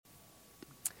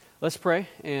Let's pray,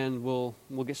 and we'll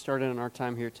get started on our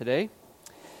time here today.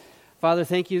 Father,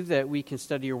 thank you that we can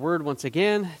study your word once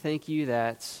again. Thank you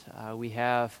that we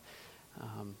have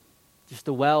just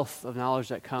the wealth of knowledge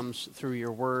that comes through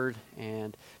your word.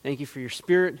 And thank you for your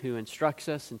Spirit who instructs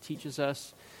us and teaches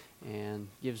us and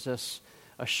gives us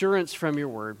assurance from your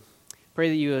word. Pray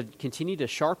that you would continue to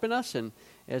sharpen us, and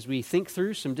as we think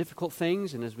through some difficult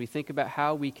things and as we think about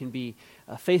how we can be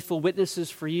faithful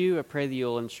witnesses for you, I pray that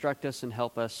you'll instruct us and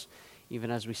help us even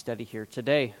as we study here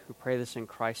today. We pray this in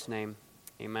Christ's name.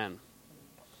 Amen.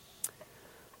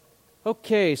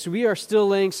 Okay, so we are still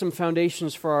laying some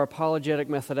foundations for our apologetic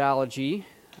methodology.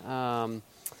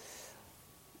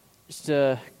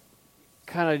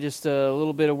 Just a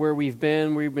little bit of where we've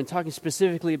been. We've been talking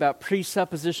specifically about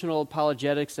presuppositional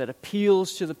apologetics that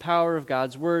appeals to the power of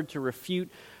God's Word to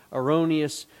refute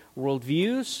erroneous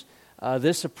worldviews.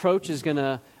 This approach is going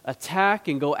to attack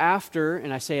and go after,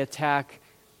 and I say attack,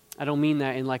 I don't mean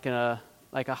that in like a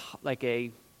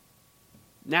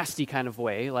nasty kind of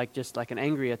way, like just like an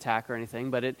angry attack or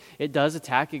anything, but it does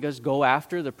attack. It does go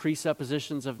after the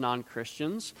presuppositions of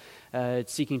non-Christians.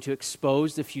 It's seeking to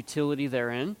expose the futility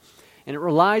therein. And it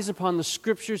relies upon the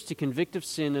Scriptures to convict of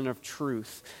sin and of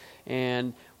truth.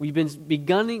 And we've been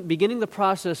beginning the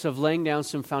process of laying down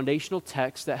some foundational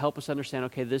texts that help us understand,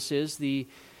 okay, this is the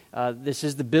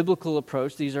biblical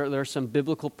approach. There are some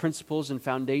biblical principles and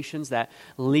foundations that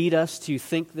lead us to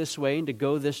think this way and to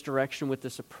go this direction with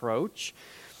this approach.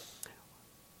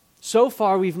 So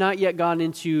far, we've not yet gone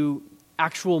into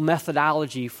actual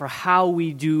methodology for how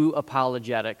we do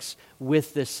apologetics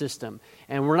with this system.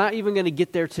 And we're not even going to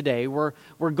get there today. We're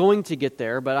going to get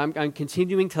there, but I'm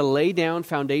continuing to lay down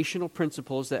foundational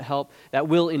principles that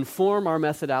will inform our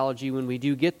methodology when we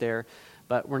do get there,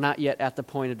 but we're not yet at the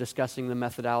point of discussing the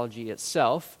methodology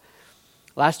itself.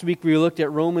 Last week we looked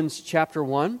at Romans chapter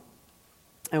 1,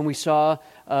 and we saw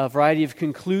a variety of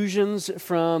conclusions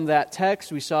from that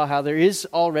text. We saw how there is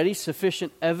already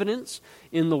sufficient evidence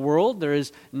in the world. There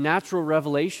is natural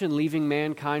revelation leaving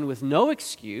mankind with no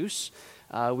excuse.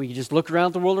 We just look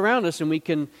around the world around us and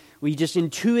we just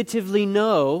intuitively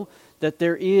know that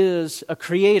there is a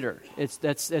creator.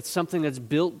 It's something that's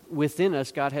built within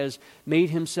us. God has made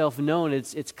himself known.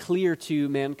 It's clear to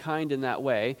mankind in that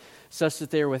way, such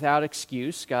that they're without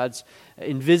excuse. God's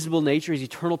invisible nature, his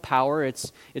eternal power,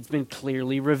 it's been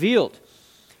clearly revealed.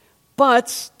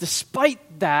 But despite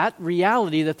that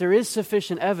reality that there is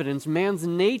sufficient evidence, man's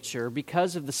nature,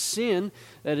 because of the sin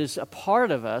that is a part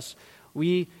of us,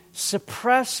 we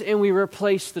suppress and we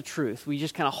replace the truth. We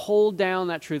just kind of hold down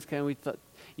that truth.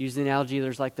 Use the analogy,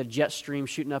 there's like the jet stream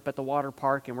shooting up at the water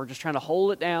park, and we're just trying to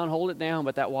hold it down,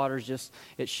 but that water's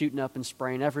it's shooting up and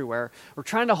spraying everywhere. We're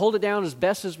trying to hold it down as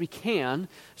best as we can,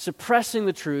 suppressing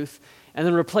the truth, and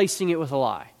then replacing it with a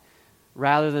lie.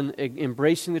 Rather than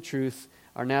embracing the truth,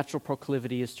 our natural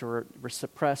proclivity is to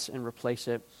suppress and replace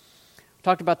it. We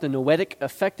talked about the noetic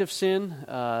effect of sin,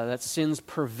 that's sin's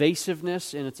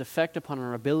pervasiveness and its effect upon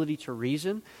our ability to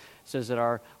reason. It says that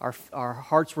our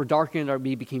hearts were darkened,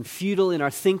 we became futile in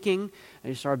our thinking,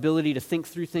 and just our ability to think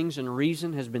through things and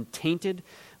reason has been tainted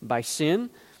by sin.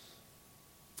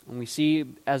 And we see,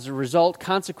 as a result,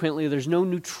 consequently, there's no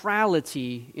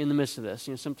neutrality in the midst of this.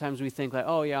 Sometimes we think like,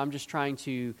 oh yeah, I'm just trying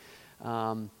to...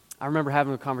 I remember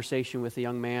having a conversation with a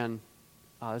young man,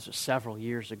 this was several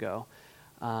years ago,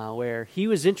 where he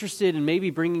was interested in maybe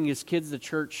bringing his kids to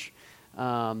church,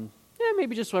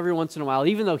 maybe just every once in a while,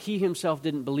 even though he himself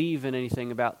didn't believe in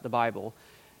anything about the Bible.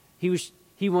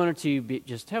 He wanted to be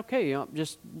just, okay,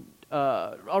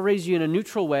 I'll raise you in a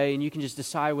neutral way, and you can just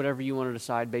decide whatever you want to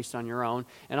decide based on your own,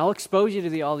 and I'll expose you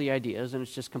to all the ideas, and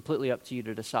it's just completely up to you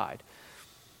to decide.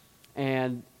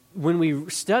 And when we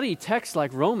study texts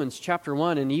like Romans chapter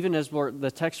 1, and even as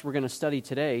the text we're going to study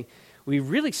today, we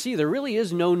really see there really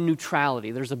is no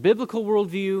neutrality. There's a biblical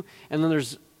worldview, and then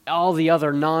there's all the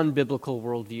other non-biblical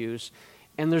worldviews,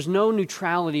 and there's no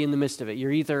neutrality in the midst of it.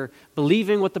 You're either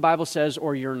believing what the Bible says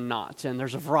or you're not, and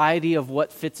there's a variety of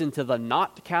what fits into the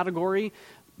not category,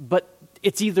 but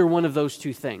it's either one of those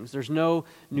two things. There's no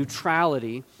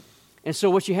neutrality, and so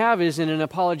what you have is in an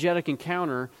apologetic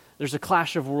encounter, there's a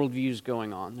clash of worldviews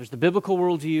going on. There's the biblical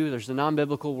worldview, there's the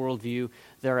non-biblical worldview.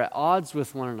 They're at odds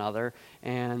with one another,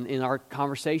 and in our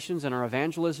conversations and our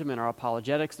evangelism and our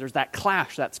apologetics, there's that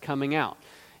clash that's coming out.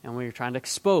 And we're trying to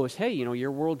expose, hey,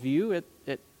 your worldview,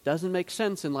 it doesn't make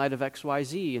sense in light of X, Y,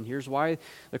 Z, and here's why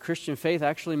the Christian faith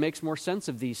actually makes more sense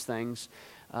of these things.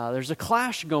 There's a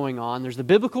clash going on. There's the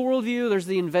biblical worldview, there's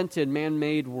the invented,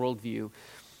 man-made worldview.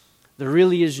 There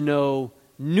really is no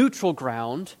neutral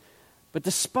ground, but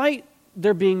despite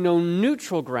there being no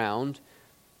neutral ground,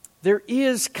 there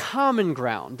is common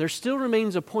ground. There still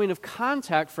remains a point of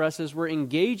contact for us as we're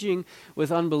engaging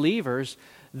with unbelievers.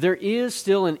 There is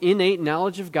still an innate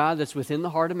knowledge of God that's within the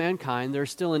heart of mankind. There's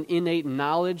still an innate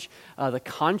knowledge, the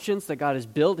conscience that God has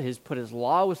built. He's put His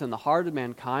law within the heart of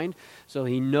mankind, so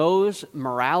He knows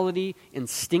morality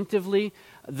instinctively.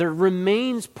 There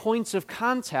remains points of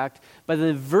contact by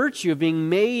the virtue of being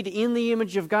made in the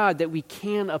image of God that we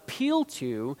can appeal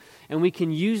to, and we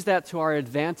can use that to our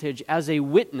advantage as a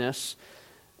witness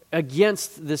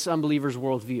against this unbeliever's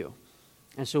worldview.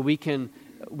 And so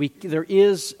there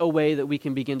is a way that we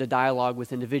can begin to dialogue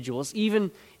with individuals, even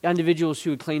individuals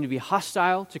who would claim to be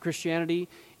hostile to Christianity,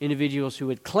 individuals who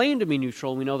would claim to be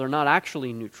neutral. We know they're not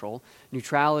actually neutral.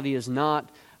 Neutrality is not,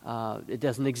 it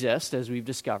doesn't exist, as we've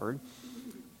discovered.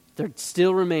 There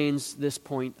still remains this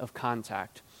point of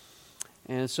contact.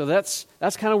 And so that's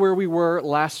kind of where we were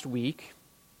last week.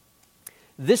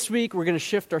 This week, we're going to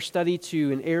shift our study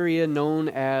to an area known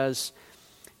as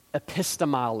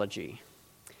epistemology.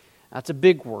 That's a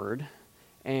big word,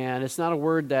 and it's not a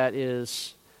word that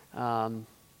is, it's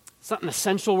not an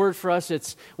essential word for us.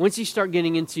 It's once you start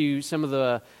getting into some of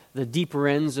the deeper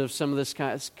ends of some of this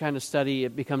kind of study,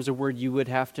 it becomes a word you would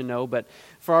have to know. But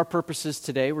for our purposes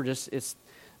today, it's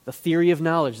the theory of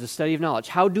knowledge, the study of knowledge.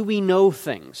 How do we know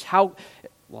things?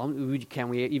 We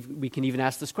can even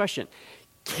ask this question.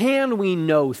 Can we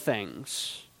know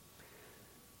things?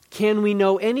 Can we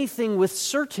know anything with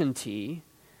certainty?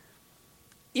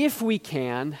 If we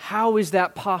can, how is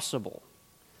that possible?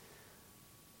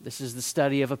 This is the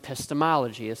study of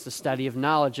epistemology. It's the study of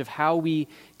knowledge, of how we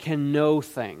can know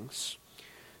things.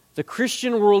 The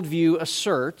Christian worldview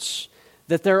asserts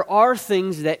that there are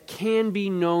things that can be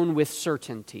known with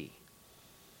certainty.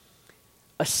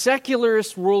 A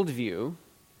secularist worldview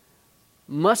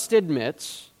must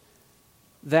admit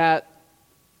that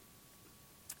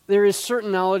there is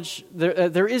certain knowledge,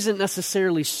 there isn't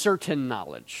necessarily certain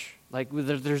knowledge. Like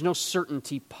there's no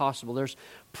certainty possible. There's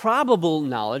probable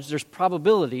knowledge, there's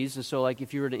probabilities, and so like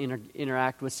if you were to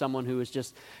interact with someone who is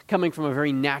just coming from a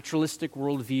very naturalistic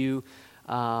worldview,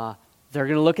 they're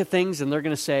going to look at things and they're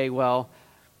going to say, well,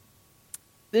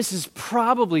 this is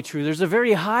probably true. There's a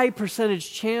very high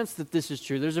percentage chance that this is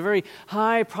true. There's a very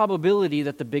high probability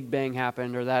that the Big Bang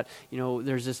happened or that,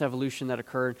 there's this evolution that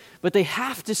occurred. But they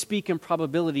have to speak in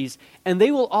probabilities, and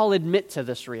they will all admit to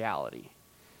this reality.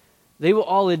 They will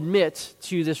all admit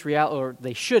to this reality, or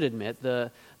they should admit, the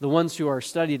ones who are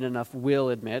studied enough will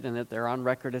admit, and that they're on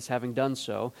record as having done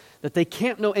so, that they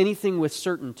can't know anything with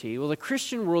certainty. Well, the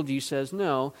Christian worldview says,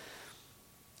 no,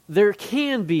 there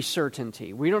can be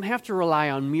certainty. We don't have to rely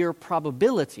on mere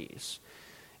probabilities.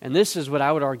 And this is what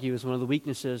I would argue is one of the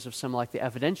weaknesses of some like the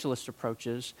evidentialist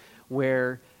approaches,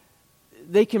 where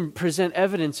they can present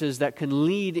evidences that can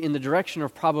lead in the direction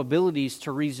of probabilities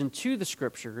to reason to the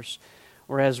Scriptures,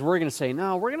 whereas we're going to say,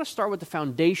 no, we're going to start with the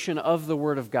foundation of the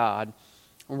Word of God,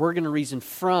 and we're going to reason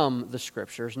from the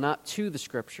Scriptures, not to the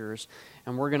Scriptures,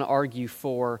 and we're going to argue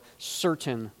for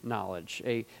certain knowledge,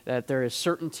 that there is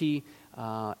certainty,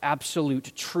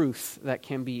 absolute truth that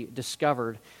can be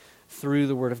discovered through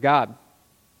the Word of God.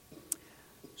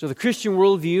 So the Christian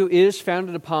worldview is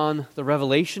founded upon the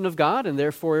revelation of God, and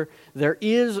therefore there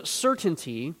is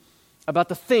certainty about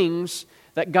the things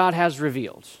that God has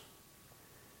revealed.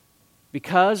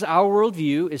 Because our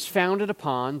worldview is founded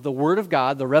upon the Word of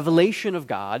God, the revelation of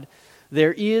God,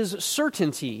 there is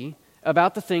certainty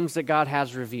about the things that God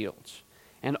has revealed.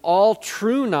 And all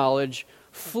true knowledge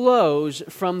flows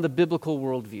from the biblical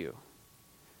worldview.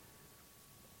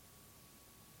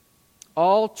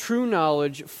 All true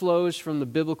knowledge flows from the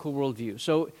biblical worldview.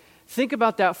 So think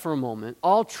about that for a moment.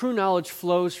 All true knowledge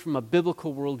flows from a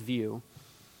biblical worldview.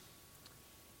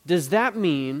 Does that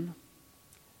mean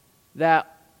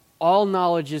that all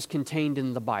knowledge is contained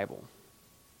in the Bible?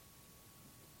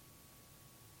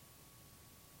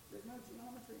 There's no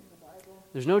geometry in the Bible.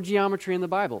 There's no geometry in the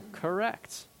Bible.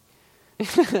 Correct.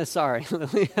 Sorry.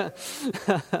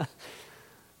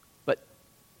 But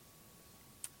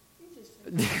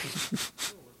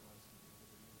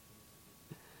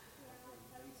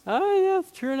yeah,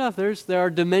 true enough. There are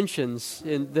dimensions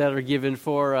that are given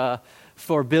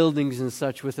for buildings and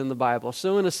such within the Bible.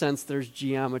 So in a sense, there's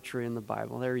geometry in the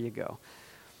Bible. There you go.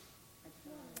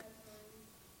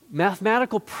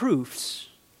 Mathematical proofs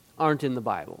aren't in the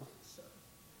Bible.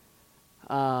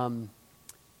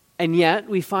 And yet,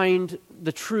 we find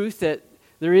the truth that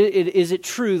is it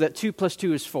true that 2 +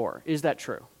 2 is 4? Is that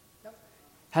true? Yep.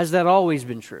 Has that always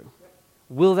been true? Yep.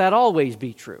 Will that always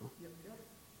be true? Yep.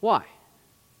 Why?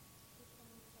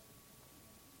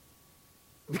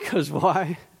 Because why?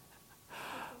 Someone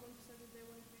said that they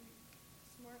wouldn't be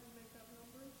smart and make up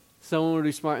numbers. someone would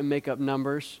be smart and make up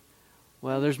numbers.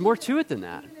 Well, there's more to it than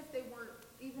that.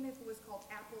 Even if it was called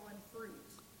apple and fruit,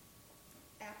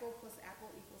 apple plus apple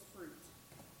equals fruit.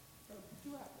 So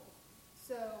 2 apples.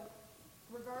 So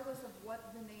regardless of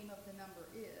what the name of the number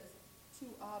is, 2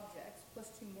 objects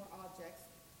plus 2 more objects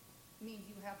means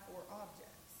you have 4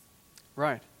 objects.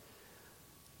 Right.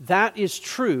 That is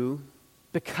true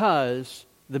because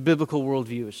the biblical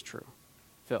worldview is true.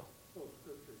 Phil. Well,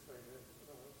 Scripture say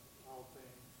that all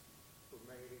things were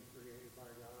made and created by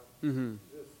God. Mm-hmm.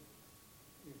 This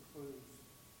includes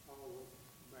all of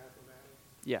mathematics,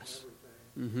 Yes. everything,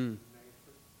 Mm-hmm.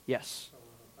 nature. Yes. So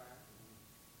in fact,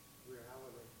 in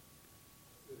reality,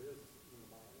 it is in the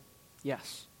Bible.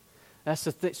 Yes. That's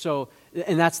the thing. So,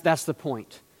 and that's the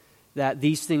point, that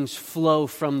these things flow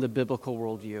from the biblical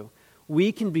worldview.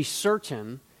 We can be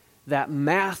certain that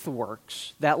math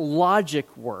works, that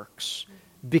logic works,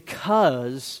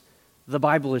 because the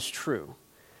Bible is true,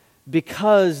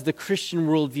 because the Christian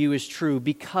worldview is true,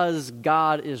 because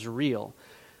God is real.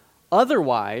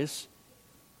 Otherwise,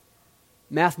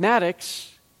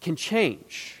 mathematics can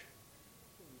change.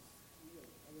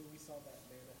 I mean, we saw that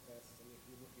manifest, and if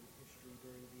you look in history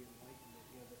during the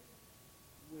Enlightenment,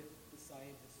 with the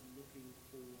scientists looking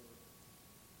for,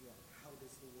 how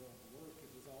does the world work? It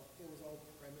was all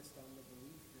premised on the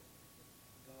belief that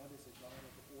God is a God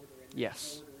of order, and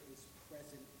Yes. that order is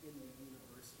present in the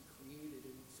universe He created,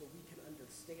 and so we can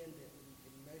understand it, and we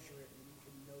can measure it, and we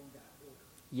can know that order.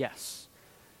 Yes.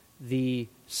 The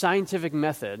scientific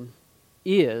method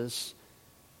is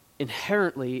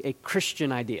inherently a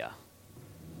Christian idea.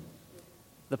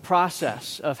 The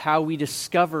process of how we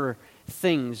discover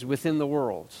things within the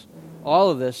world, all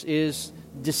of this is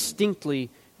distinctly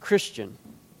Christian.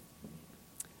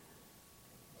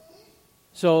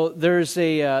 So there's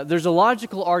a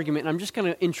logical argument, and I'm just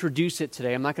going to introduce it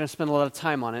today. I'm not going to spend a lot of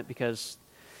time on it because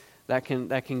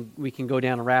we can go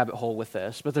down a rabbit hole with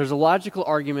this. But there's a logical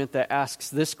argument that asks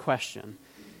this question,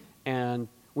 and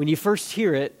when you first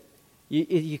hear it,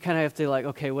 you kind of have to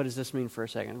okay, what does this mean for a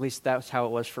second? At least that's how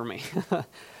it was for me.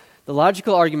 The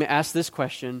logical argument asks this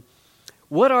question: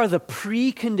 what are the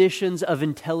preconditions of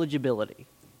intelligibility?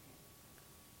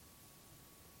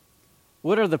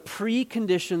 What are the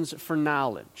preconditions for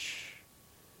knowledge?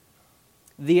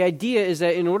 The idea is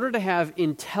that in order to have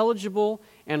intelligible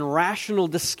and rational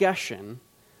discussion,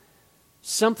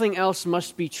 something else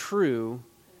must be true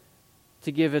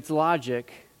to give its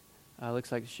logic.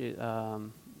 Looks like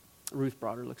Ruth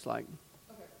brought her, looks like.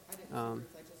 Okay, I didn't see Ruth,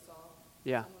 I just saw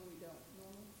Yeah. someone we don't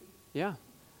normally see. Yeah.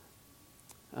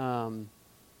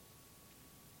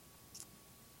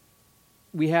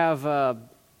 We have,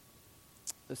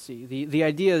 let's see, the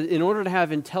idea, in order to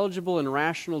have intelligible and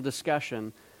rational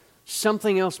discussion,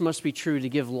 something else must be true to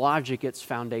give logic its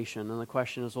foundation. And the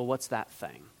question is, well, what's that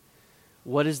thing?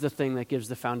 What is the thing that gives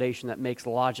the foundation, that makes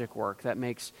logic work, that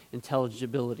makes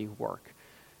intelligibility work?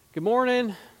 Good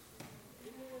morning.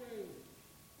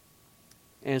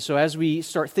 And so as we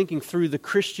start thinking through the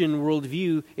Christian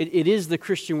worldview, it is the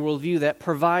Christian worldview that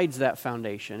provides that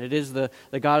foundation. It is the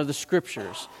God of the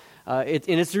Scriptures. And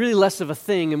it's really less of a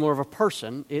thing and more of a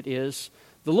person. It is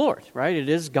the Lord, right? It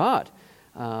is God.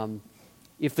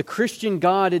 If the Christian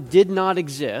God did not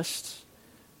exist,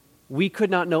 we could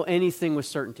not know anything with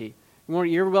certainty.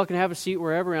 You're welcome to have a seat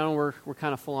wherever. I know we're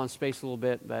kind of full on space a little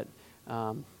bit, but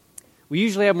we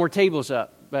usually have more tables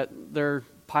up, but they're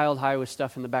piled high with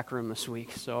stuff in the back room this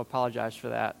week, so I apologize for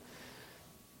that.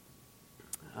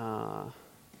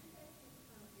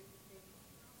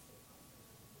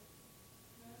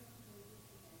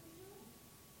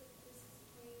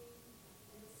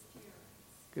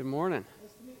 Good morning.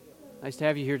 Nice to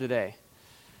have you here today.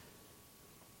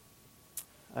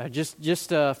 Just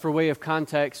for way of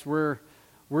context, we're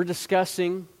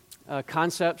discussing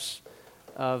concepts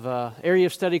of an area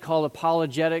of study called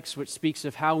Apologetics, which speaks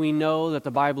of how we know that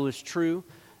the Bible is true,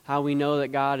 how we know that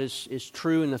God is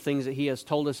true and the things that He has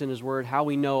told us in His Word, how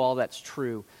we know all that's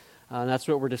true. And that's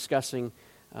what we're discussing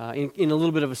in a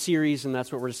little bit of a series, and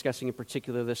that's what we're discussing in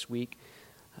particular this week.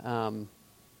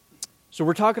 So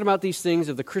we're talking about these things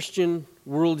of the Christian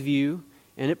worldview,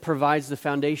 and it provides the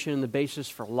foundation and the basis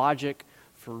for logic,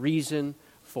 for reason,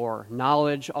 for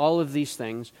knowledge, all of these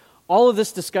things. All of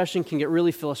this discussion can get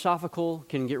really philosophical,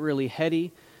 can get really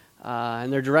heady,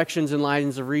 and there are directions and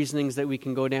lines of reasonings that we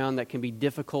can go down that can be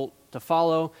difficult to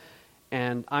follow,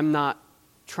 and I'm not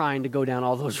trying to go down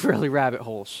all those really rabbit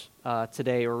holes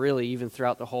today, or really even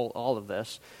throughout all of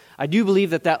this. I do believe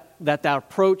that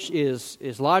approach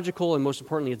is logical, and most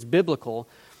importantly, it's biblical.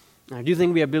 And I do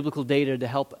think we have biblical data to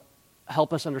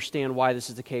help us understand why this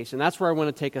is the case. And that's where I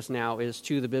want to take us now, is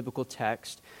to the biblical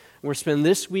text. We're going to spend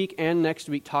this week and next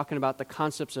week talking about the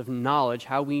concepts of knowledge,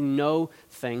 how we know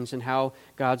things and how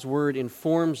God's Word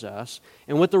informs us,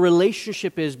 and what the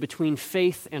relationship is between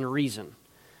faith and reason.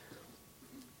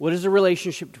 What is the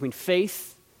relationship between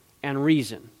faith and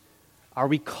reason? Are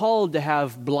we called to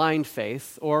have blind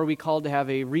faith, or are we called to have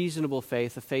a reasonable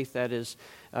faith, a faith that is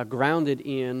grounded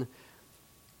in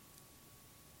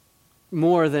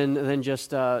more than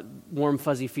just warm,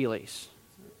 fuzzy feelies?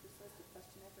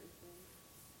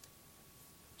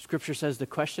 Scripture says to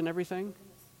question everything?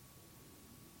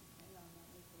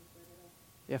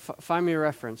 Yeah, find me a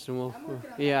reference and we'll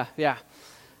yeah. Lily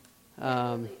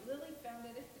found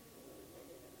it.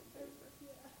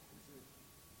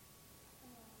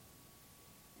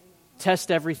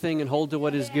 Test everything and hold to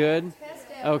what is good. Test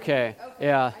Okay,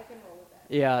 yeah. I can roll with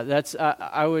that. Yeah, that's,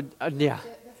 I would, yeah. That's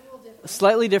a little different.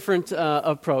 Slightly different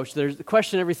approach. There's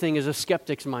question everything is a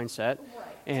skeptic's mindset, Right.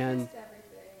 and Test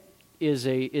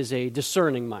everything. is a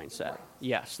discerning mindset. Right.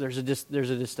 Yes, there's a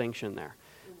distinction there.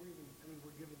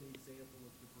 We're given the example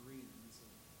of the Bereans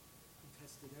who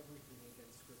tested everything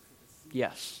against Scripture to see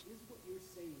Yes, is what you're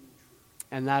saying true.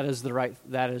 and that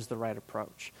is the right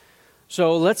approach.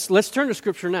 So let's turn to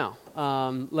Scripture now.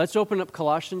 Let's open up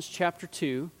Colossians chapter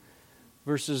 2,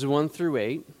 verses 1 through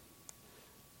 8.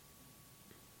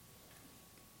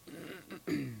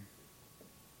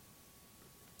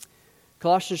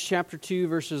 Colossians chapter 2,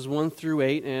 verses 1 through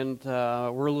 8, and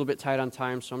we're a little bit tight on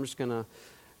time, so I'm just going to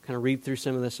kind of read through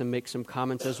some of this and make some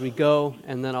comments as we go,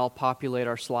 and then I'll populate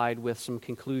our slide with some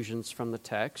conclusions from the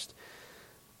text.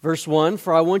 Verse 1,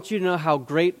 for I want you to know how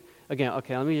great... Again,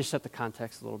 okay, let me just set the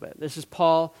context a little bit. This is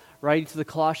Paul writing to the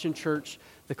Colossian church.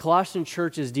 The Colossian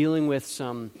church is dealing with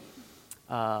some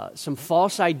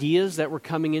false ideas that were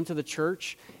coming into the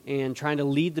church and trying to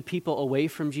lead the people away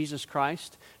from Jesus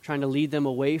Christ, trying to lead them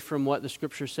away from what the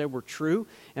Scripture said were true.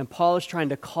 And Paul is trying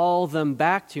to call them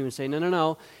back to and say,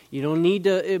 no, you don't need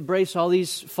to embrace all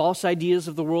these false ideas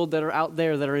of the world that are out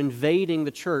there that are invading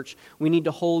the church. We need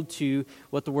to hold to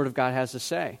what the Word of God has to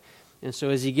say. And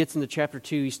so as he gets into chapter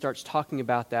 2, he starts talking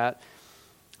about that.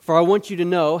 For I want you to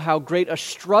know how great a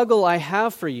struggle I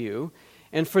have for you,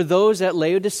 and for those at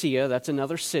Laodicea, that's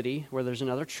another city where there's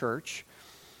another church,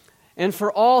 and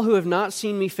for all who have not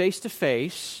seen me face to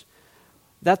face,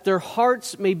 that their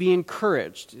hearts may be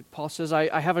encouraged. Paul says,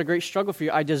 I have a great struggle for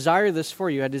you. I desire this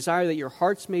for you. I desire that your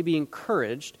hearts may be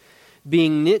encouraged,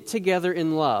 being knit together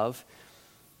in love,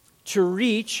 to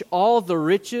reach all the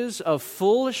riches of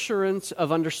full assurance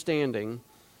of understanding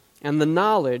and the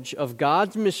knowledge of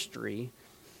God's mystery,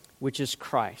 which is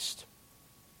Christ.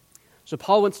 So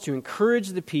Paul wants to encourage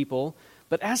the people,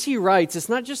 but as he writes, it's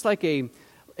not just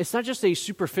a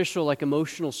superficial, like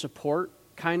emotional support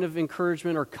kind of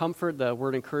encouragement or comfort. The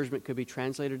word encouragement could be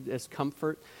translated as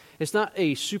comfort. It's not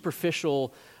a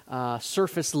superficial,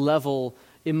 surface level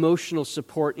emotional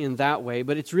support in that way,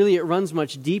 but it runs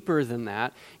much deeper than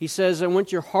that. He says, I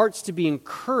want your hearts to be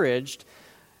encouraged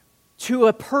to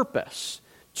a purpose,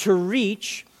 to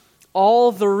reach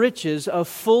all the riches of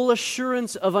full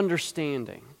assurance of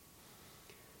understanding.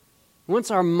 He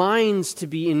wants our minds to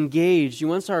be engaged. He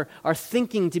wants our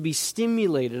thinking to be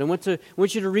stimulated. I want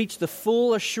you to reach the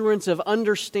full assurance of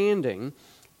understanding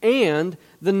and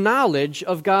the knowledge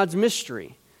of God's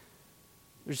mystery.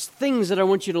 There's things that I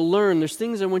want you to learn. There's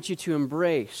things I want you to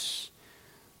embrace.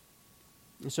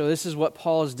 And so this is what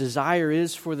Paul's desire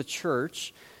is for the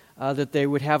church, that they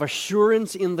would have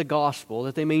assurance in the gospel,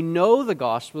 that they may know the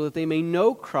gospel, that they may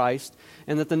know Christ,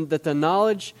 and that the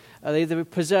knowledge they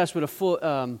would possess would have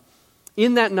full...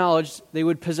 in that knowledge, they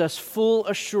would possess full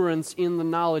assurance in the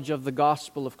knowledge of the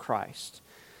gospel of Christ.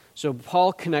 So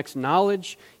Paul connects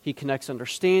knowledge, he connects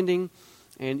understanding,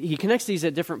 and he connects these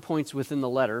at different points within the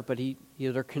letter, but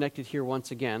they're connected here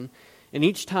once again. And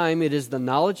each time it is the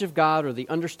knowledge of God or the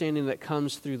understanding that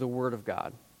comes through the Word of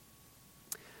God.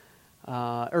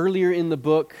 Earlier in the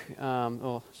book,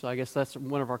 so I guess that's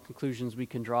one of our conclusions we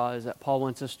can draw, is that Paul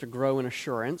wants us to grow in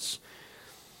assurance.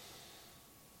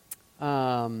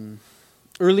 Early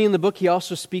in the book, he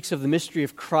also speaks of the mystery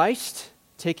of Christ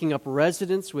taking up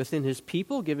residence within his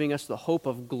people, giving us the hope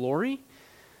of glory.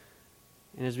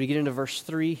 And as we get into verse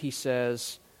 3, he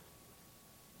says,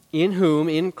 in whom,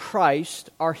 in Christ,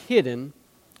 are hidden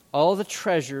all the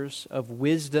treasures of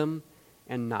wisdom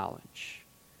and knowledge.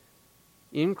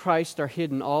 In Christ are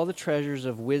hidden all the treasures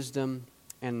of wisdom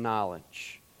and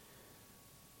knowledge.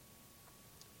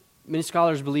 Many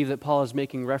scholars believe that Paul is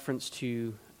making reference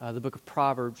to the book of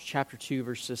Proverbs, chapter 2,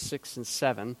 verses 6 and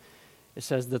 7. It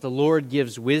says that the Lord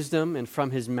gives wisdom, and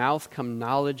from his mouth come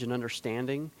knowledge and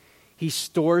understanding. He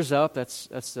stores up, that's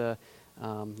the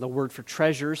The word for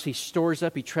treasures, he stores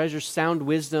up, he treasures sound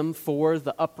wisdom for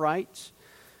the upright.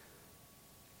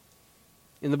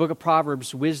 In the book of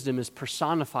Proverbs, wisdom is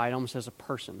personified almost as a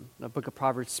person. The book of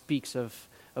Proverbs speaks of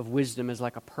wisdom as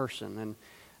like a person.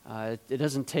 And it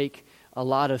doesn't take a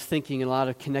lot of thinking and a lot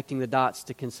of connecting the dots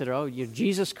to consider,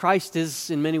 Jesus Christ is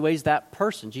in many ways that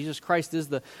person. Jesus Christ is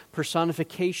the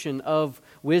personification of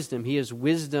wisdom. He is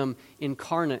wisdom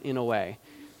incarnate in a way.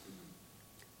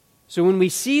 So when we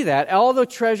see that, all the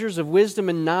treasures of wisdom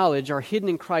and knowledge are hidden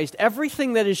in Christ,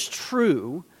 everything that is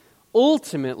true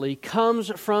ultimately comes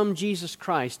from Jesus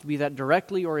Christ, be that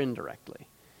directly or indirectly.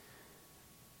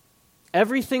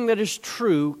 Everything that is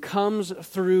true comes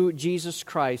through Jesus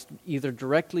Christ, either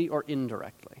directly or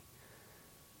indirectly.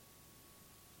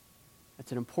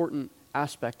 That's an important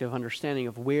aspect of understanding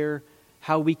of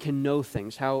how we can know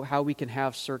things, how we can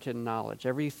have certain knowledge.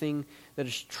 Everything that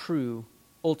is true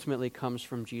ultimately comes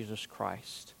from Jesus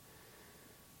Christ.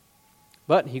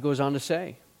 But he goes on to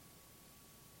say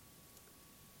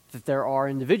that there are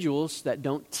individuals that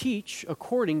don't teach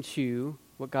according to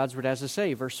what God's Word has to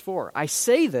say. Verse 4, I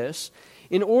say this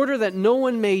in order that no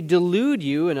one may delude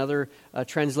you. Another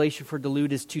translation for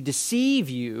delude is to deceive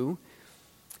you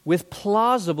with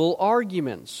plausible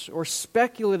arguments or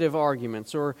speculative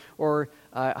arguments or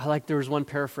I like there was one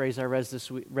paraphrase I read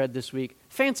this week,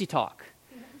 fancy talk.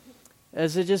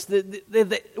 As it just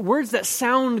the words that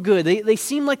sound good, they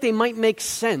seem like they might make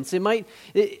sense.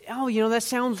 That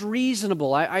sounds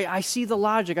reasonable. I see the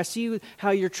logic. I see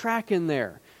how you're tracking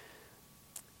there.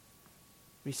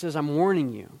 But he says, I'm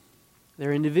warning you.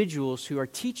 There are individuals who are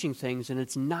teaching things, and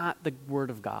it's not the Word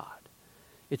of God.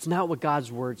 It's not what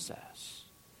God's Word says.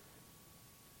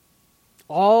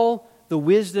 All the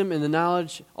wisdom and the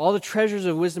knowledge, all the treasures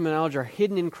of wisdom and knowledge are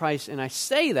hidden in Christ, and I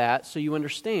say that so you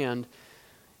understand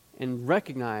and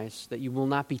recognize that you will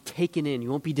not be taken in, you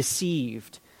won't be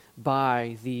deceived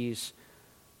by these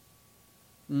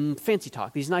fancy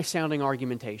talk, these nice-sounding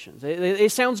argumentations.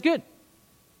 It sounds good.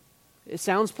 It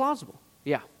sounds plausible.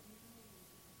 Yeah.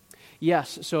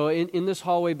 Yes, so in this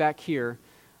hallway back here,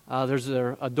 there's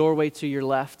a doorway to your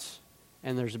left,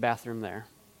 and there's a bathroom there.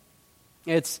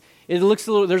 It looks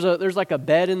a little, there's like a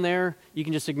bed in there. You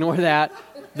can just ignore that.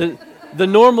 The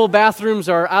normal bathrooms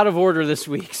are out of order this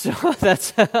week, so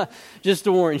that's just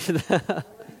to warn you.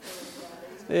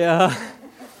 Yeah.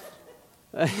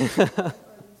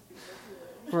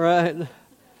 Right.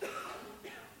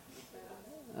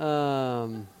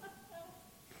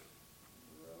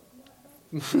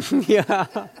 Yeah.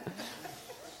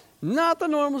 Not the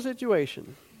normal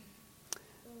situation.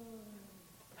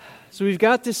 So we've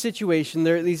got this situation.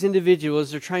 These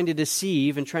individuals are trying to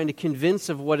deceive and trying to convince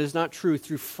of what is not true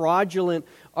through fraudulent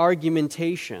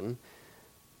argumentation.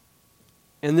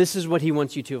 And this is what he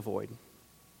wants you to avoid.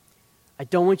 I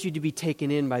don't want you to be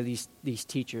taken in by these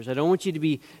teachers. I don't want you to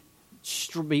be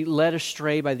led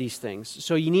astray by these things.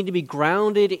 So you need to be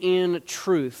grounded in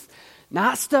truth.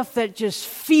 Not stuff that just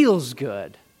feels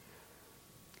good,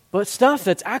 but stuff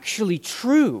that's actually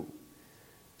true.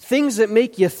 Things that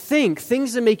make you think,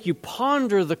 things that make you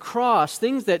ponder the cross,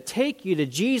 things that take you to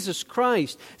Jesus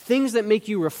Christ, things that make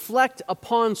you reflect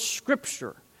upon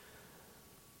Scripture.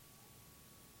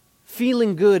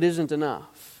 Feeling good isn't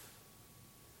enough.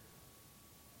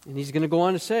 And he's going to go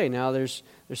on to say, now there's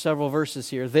several verses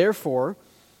here. Therefore,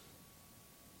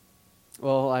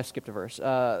 I skipped a verse.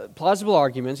 Plausible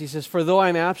arguments. He says, for though I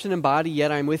am absent in body,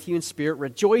 yet I am with you in spirit,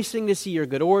 rejoicing to see your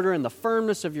good order and the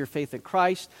firmness of your faith in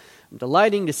Christ. I'm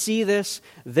delighting to see this.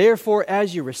 Therefore,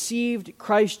 as you received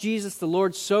Christ Jesus the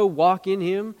Lord, so walk in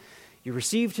Him. You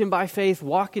received Him by faith,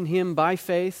 walk in Him by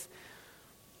faith.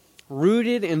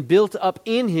 Rooted and built up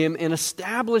in Him and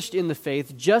established in the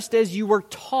faith, just as you were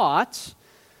taught,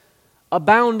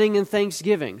 abounding in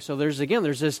thanksgiving. So there's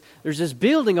this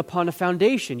building upon a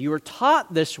foundation. You were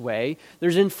taught this way.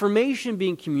 There's information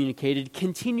being communicated.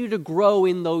 Continue to grow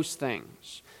in those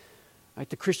things. Right?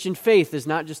 The Christian faith is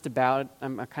not just about,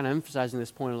 I'm kind of emphasizing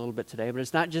this point a little bit today, but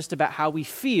it's not just about how we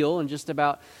feel and just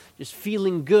about just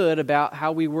feeling good about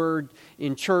how we were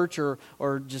in church or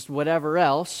just whatever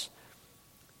else.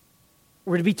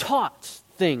 We're to be taught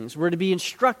things. We're to be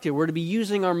instructed. We're to be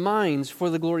using our minds for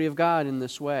the glory of God in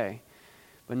this way.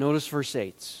 But notice verse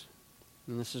 8,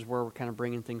 and this is where we're kind of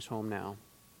bringing things home now.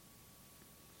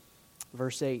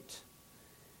 Verse 8,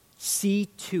 see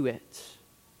to it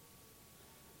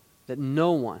that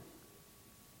no one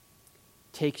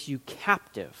takes you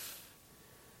captive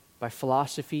by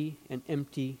philosophy and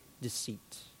empty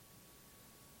deceit,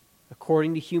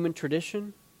 according to human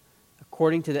tradition,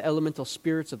 according to the elemental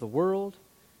spirits of the world,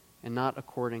 and not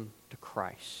according to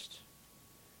Christ.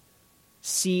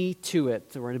 See to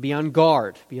it. We're going to be on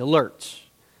guard, be alert.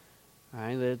 All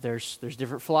right? There's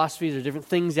different philosophies, there's different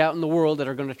things out in the world that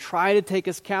are going to try to take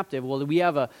us captive. Well, we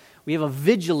have a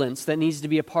vigilance that needs to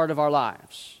be a part of our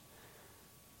lives.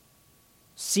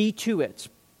 See to it.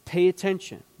 Pay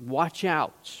attention. Watch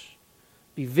out.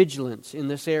 Be vigilant in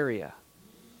this area.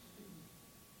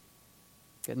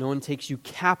 That no one takes you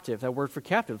captive. That word for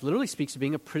captive literally speaks of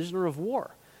being a prisoner of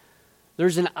war.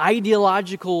 There's an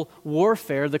ideological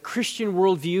warfare, the Christian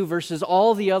worldview versus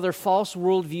all the other false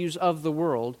worldviews of the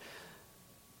world.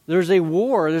 There's a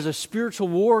war, there's a spiritual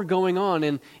war going on,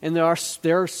 and there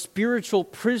are spiritual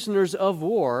prisoners of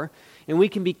war, and we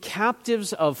can be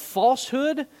captives of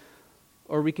falsehood,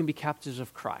 or we can be captives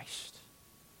of Christ.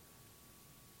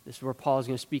 This is where Paul is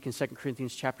going to speak in 2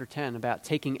 Corinthians chapter 10 about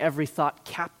taking every thought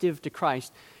captive to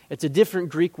Christ. It's a different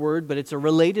Greek word, but it's a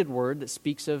related word that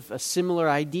speaks of a similar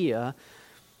idea.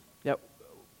 That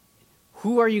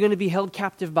who are you going to be held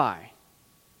captive by?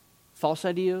 False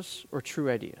ideas or true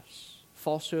ideas?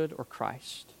 Falsehood or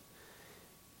Christ?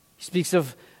 He speaks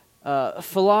of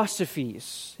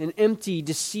philosophies and empty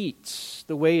deceits.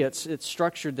 The way it's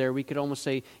structured there, we could almost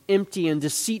say empty and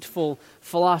deceitful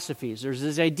philosophies. There's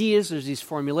these ideas, there's these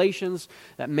formulations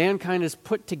that mankind has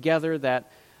put together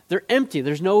that they're empty.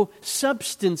 There's no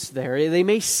substance there. They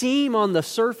may seem on the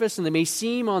surface and they may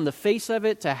seem on the face of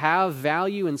it to have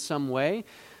value in some way,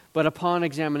 but upon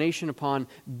examination, upon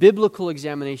biblical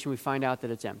examination, we find out that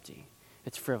it's empty.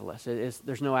 It's frivolous.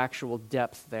 There's no actual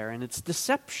depth there, and it's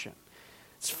deception.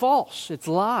 It's false. It's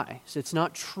lies. It's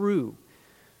not true.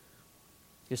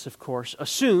 This, of course,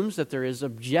 assumes that there is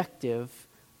objective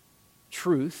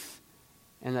truth,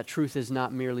 and that truth is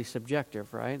not merely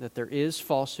subjective, right? That there is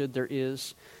falsehood, there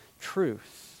is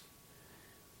truth.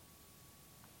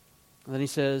 And then he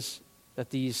says that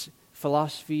these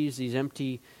philosophies, these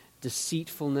empty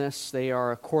deceitfulness, they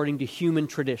are according to human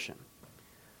tradition.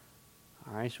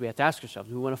 All right, so we have to ask ourselves,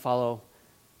 do we want to follow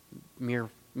mere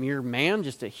man,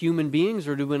 just a human beings,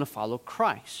 or do we want to follow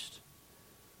Christ?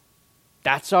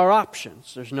 That's our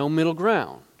options. There's no middle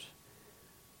ground.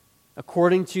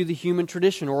 According to the human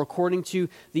tradition, or according to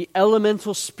the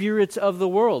elemental spirits of the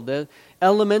world. These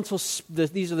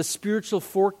are the spiritual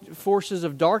forces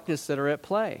of darkness that are at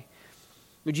play.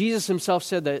 Jesus himself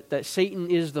said that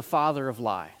Satan is the father of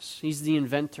lies. He's the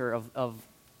inventor of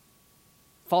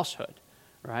falsehood,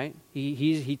 right?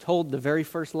 He told the very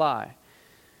first lie.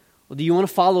 Well, do you want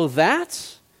to follow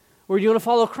that, or do you want to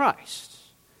follow Christ?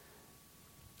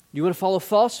 Do you want to follow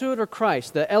falsehood or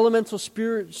Christ? The elemental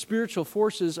spiritual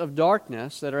forces of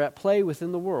darkness that are at play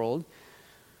within the world.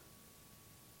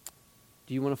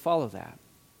 Do you want to follow that?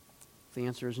 If the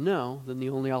answer is no, then the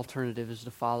only alternative is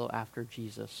to follow after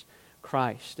Jesus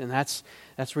Christ. And that's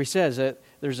where he says that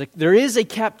there is a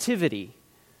captivity.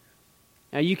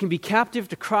 Now you can be captive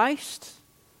to Christ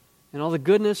and all the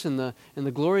goodness and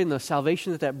the glory and the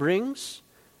salvation that brings,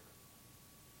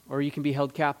 or you can be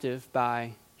held captive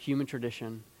by human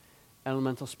tradition,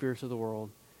 elemental spirits of the world,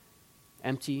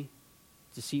 empty,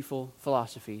 deceitful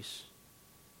philosophies.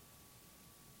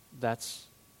 There's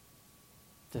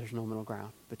no middle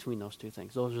ground between those two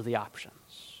things. Those are the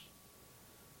options.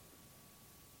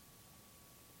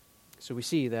 So we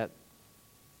see that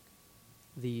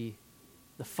the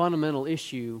fundamental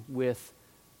issue with,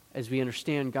 as we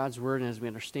understand God's Word and as we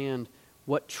understand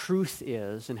what truth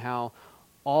is and how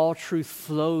all truth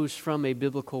flows from a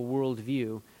biblical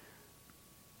worldview,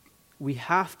 we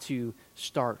have to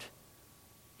start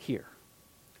here.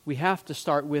 We have to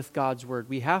start with God's Word.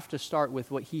 We have to start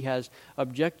with what He has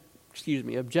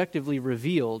objectively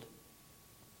revealed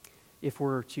if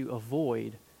we're to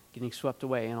avoid getting swept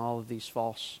away in all of these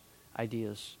false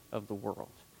ideas of the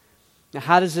world. Now,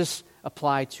 how does this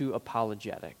apply to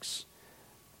apologetics?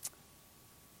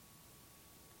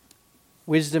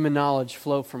 Wisdom and knowledge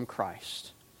flow from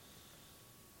Christ.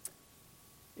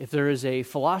 If there is a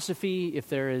philosophy, if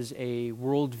there is a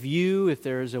worldview, if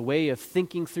there is a way of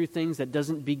thinking through things that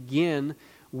doesn't begin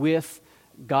with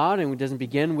God and doesn't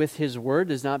begin with His Word,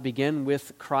 does not begin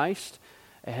with Christ,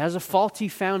 it has a faulty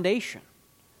foundation.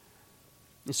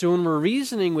 And so when we're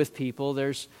reasoning with people,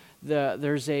 there's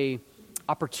a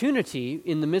opportunity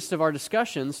in the midst of our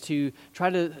discussions to try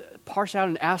to parse out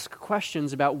and ask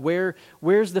questions about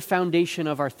where's the foundation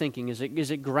of our thinking. Is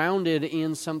it grounded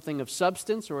in something of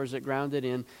substance, or is it grounded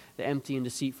in the empty and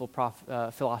deceitful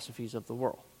philosophies of the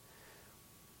world?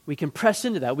 We can press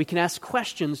into that. We can ask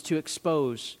questions to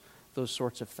expose those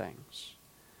sorts of things.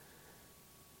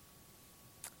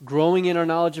 Growing in our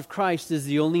knowledge of Christ is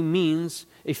the only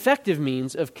effective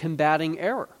means of combating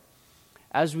error.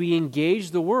 As we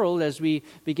engage the world, as we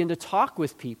begin to talk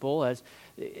with people,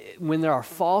 when there are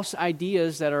false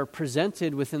ideas that are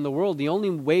presented within the world, the only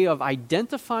way of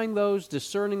identifying those,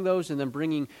 discerning those, and then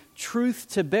bringing truth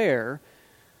to bear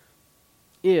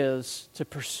is to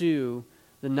pursue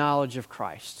the knowledge of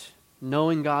Christ,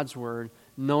 knowing God's Word,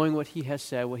 knowing what He has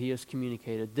said, what He has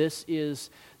communicated. This is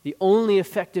the only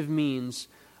effective means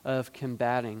of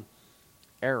combating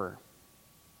error.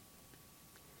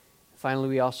 Finally,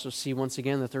 we also see once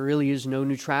again that there really is no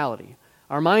neutrality.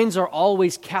 Our minds are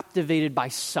always captivated by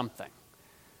something.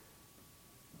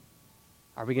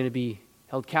 Are we going to be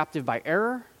held captive by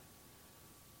error,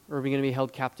 or are we going to be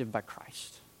held captive by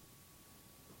Christ?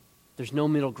 There's no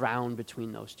middle ground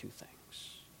between those two things.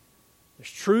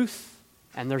 There's truth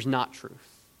and there's not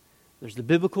truth. There's the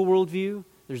biblical worldview,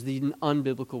 there's the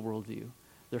unbiblical worldview.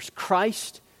 There's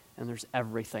Christ and there's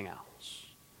everything else.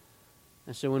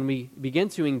 And so when we begin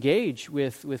to engage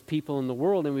with people in the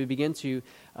world and we begin to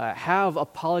have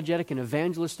apologetic and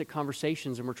evangelistic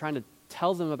conversations, and we're trying to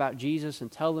tell them about Jesus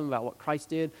and tell them about what Christ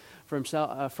did for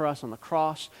himself, for us on the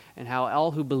cross, and how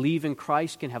all who believe in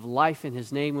Christ can have life in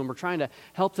His name, when we're trying to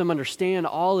help them understand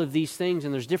all of these things,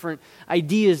 and there's different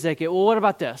ideas that get, well, what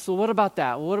about this? Well, what about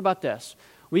that? Well, what about this?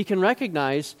 We can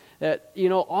recognize that,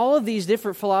 all of these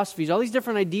different philosophies, all these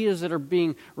different ideas that are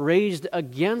being raised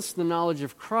against the knowledge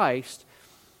of Christ,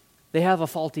 they have a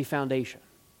faulty foundation.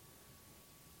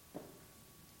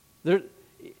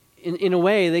 In a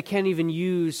way, they can't even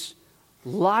use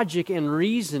logic and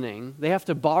reasoning. They have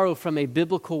to borrow from a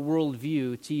biblical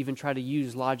worldview to even try to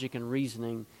use logic and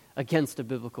reasoning against a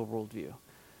biblical worldview.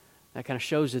 That kind of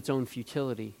shows its own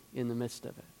futility in the midst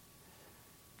of it.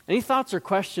 Any thoughts or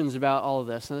questions about all of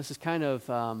this? And this is kind of,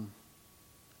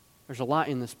 there's a lot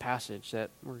in this passage that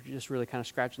we're just really kind of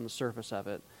scratching the surface of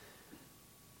it.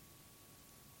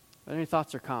 But any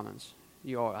thoughts or comments?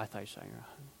 I thought you saw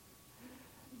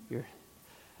your.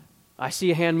 I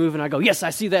see a hand moving. I go, yes, I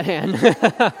see that hand.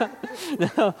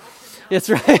 No,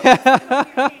 it's right.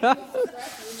 I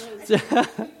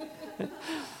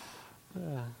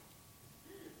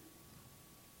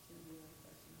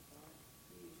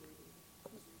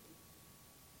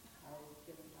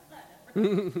don't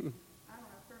know,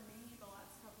 for me, the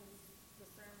last couple of the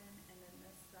sermon and then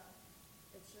this stuff,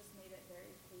 it's just made it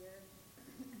very clear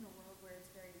in a world where it's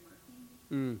very murky,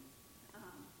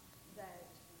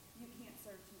 that you can't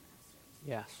serve two masters.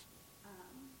 Yes.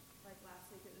 Like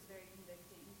last week, it was very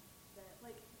convicting that,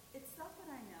 it's stuff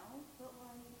that I know, but,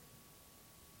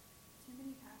 too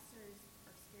many pastors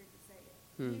are scared to say it.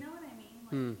 You know what I mean?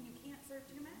 You can't serve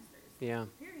two masters. Yeah.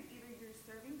 Period. Either you're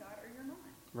serving God or you're not.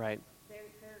 Right. There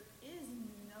is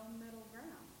no middle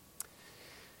ground.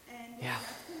 And Yeah.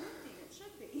 that's convicting. It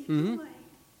should be. Mm-hmm. I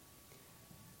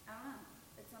don't know.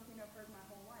 It's something I've heard my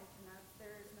whole life, and that's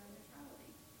there is no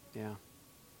neutrality. Yeah.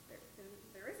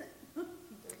 There isn't.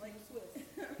 They're like Swiss.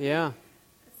 Yeah.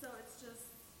 So it's just,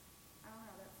 I don't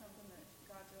know, that's something that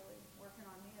God's really working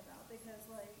on me about, because,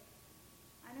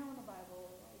 I know in the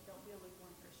Bible, don't be a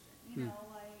lukewarm Christian, you know,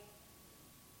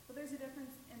 but there's a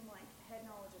difference in, head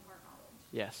knowledge and heart knowledge.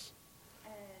 Yes.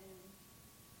 And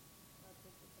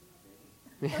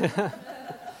that's my duty.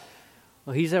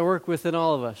 Well, He's at work within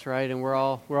all of us, right? And we're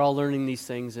all learning these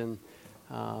things, and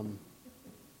yeah.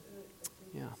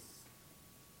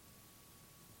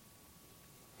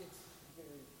 It's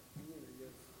very clear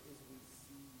as we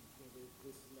see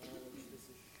this knowledge,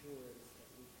 this assurance that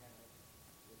we have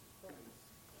with Christ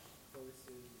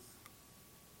versus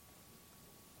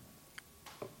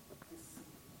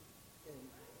deceit. And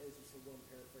as you said, one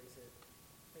paraphrase it,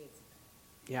 fancy talk.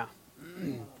 Yeah.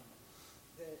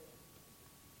 That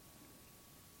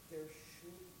there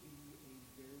should be a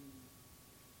very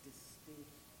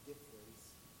distinct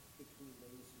difference between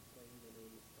those who claim the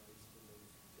name of Christ and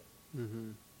those who don't.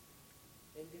 Mm-hmm.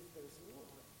 And if there's not,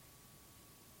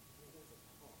 well, there's a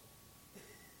problem.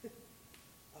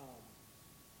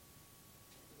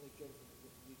 Like Jonathan,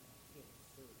 we can't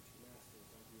serve two masters.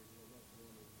 Either you're love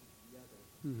one or hate the other.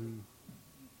 Mm-hmm.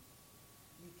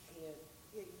 You can't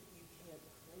claim them.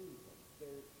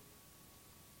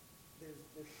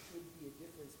 There should be a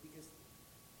difference because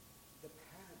the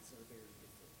paths are very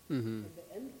different. Mm-hmm. And the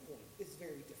end point is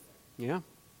very different. Yeah.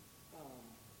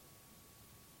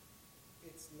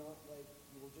 It's not like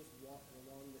we're just walking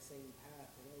along the same path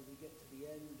and we get to the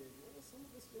end and some of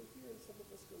us go here and some of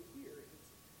us go here.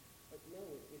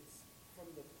 It's from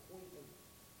the point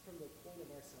of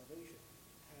our salvation,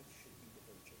 paths should be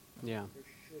divergent. Yeah. There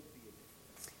should be a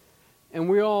difference. And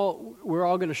we're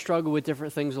all going to struggle with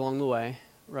different things along the way,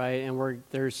 right? And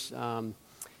there's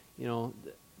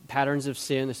patterns of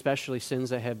sin, especially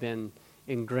sins that have been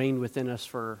ingrained within us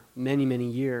for many, many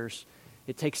years.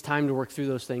 It takes time to work through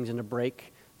those things and to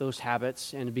break those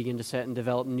habits and to begin to set and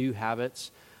develop new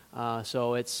habits.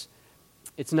 So it's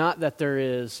not that there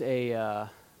is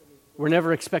we're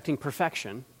never expecting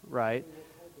perfection, right?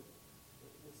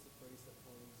 What's the phrase that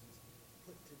Paul uses?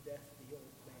 Put to death the old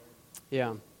man.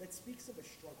 Yeah. That speaks of a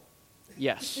struggle.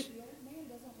 Yes. The old man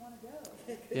doesn't want to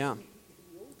go. Yeah.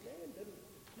 The old man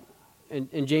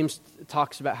doesn't. And James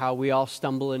talks about how we all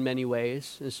stumble in many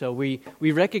ways. And so we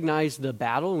recognize the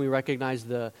battle and we recognize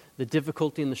the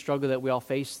difficulty and the struggle that we all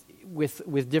face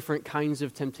with different kinds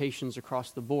of temptations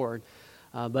across the board.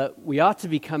 But we ought to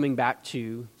be coming back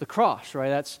to the cross, right?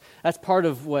 That's part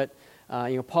of what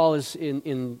Paul is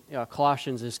in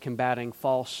Colossians is combating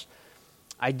false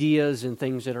ideas and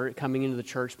things that are coming into the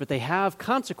church, but they have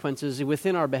consequences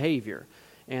within our behavior.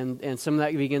 And some of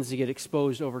that begins to get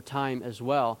exposed over time as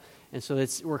well. And so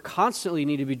we're constantly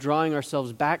need to be drawing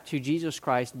ourselves back to Jesus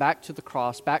Christ, back to the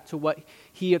cross, back to what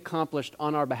He accomplished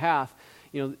on our behalf.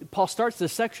 Paul starts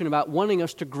this section about wanting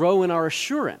us to grow in our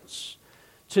assurance,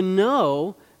 to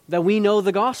know that we know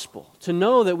the gospel, to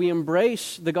know that we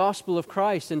embrace the gospel of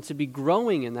Christ and to be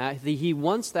growing in that. He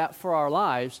wants that for our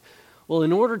lives. Well,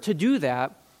 in order to do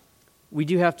that, we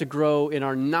do have to grow in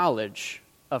our knowledge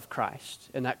of Christ.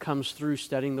 And that comes through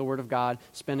studying the Word of God,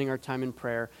 spending our time in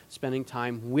prayer, spending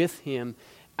time with Him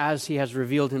as He has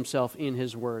revealed Himself in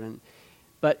His Word.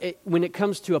 But when it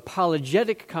comes to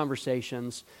apologetic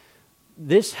conversations,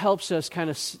 this helps us kind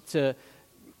of to...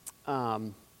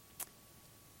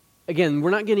 Again,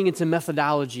 we're not getting into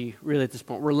methodology really at this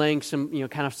point. We're laying some,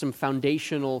 kind of some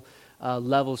foundational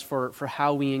levels for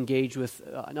how we engage with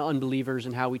unbelievers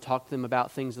and how we talk to them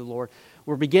about things of the Lord.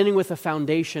 We're beginning with a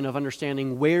foundation of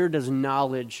understanding where does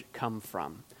knowledge come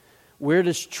from? Where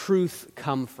does truth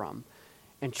come from?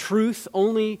 And truth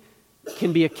only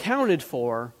can be accounted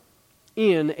for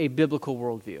in a biblical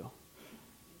worldview.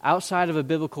 Outside of a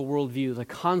biblical worldview, the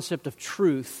concept of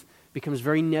truth becomes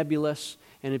very nebulous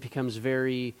and it becomes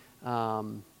very...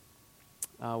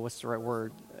 what's the right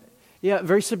word? Yeah,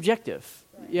 very subjective.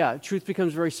 Yeah, truth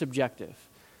becomes very subjective.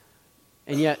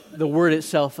 And yet, the word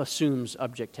itself assumes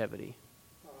objectivity.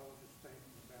 I was just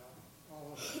thinking about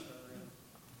all of us are in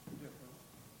different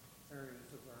areas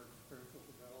of our spiritual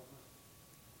development.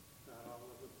 Not all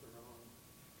of us are on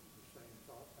the same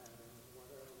thought pattern or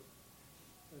whatever.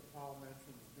 As Paul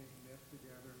mentions being knit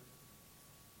together,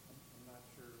 I'm not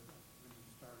sure when you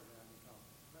started out and talked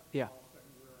about Yeah. Paul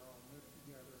saying we're all knit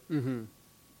together. Mm-hmm.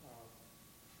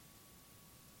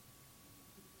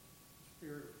 The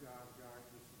Spirit of God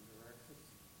guides us and directs us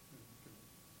and can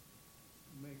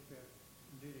make that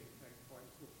knitting take place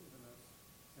within us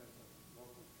as a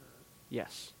local church.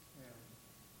 Yes. And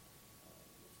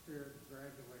the Spirit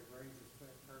gradually raises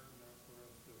that curtain up for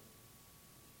us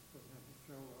for Him to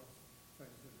show us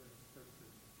things that are in Scripture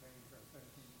to change our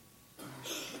thinking,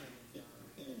 change our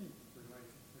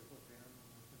relationship with Him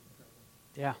and with each other.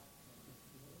 Yeah,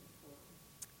 It's really important.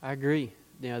 I agree.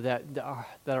 That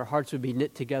our hearts would be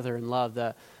knit together in love.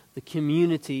 The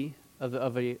community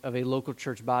of a local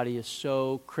church body is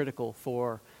so critical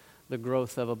for the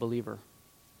growth of a believer.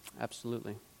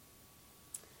 Absolutely.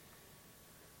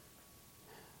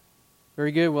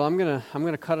 Very good. Well, I'm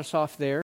gonna cut us off there.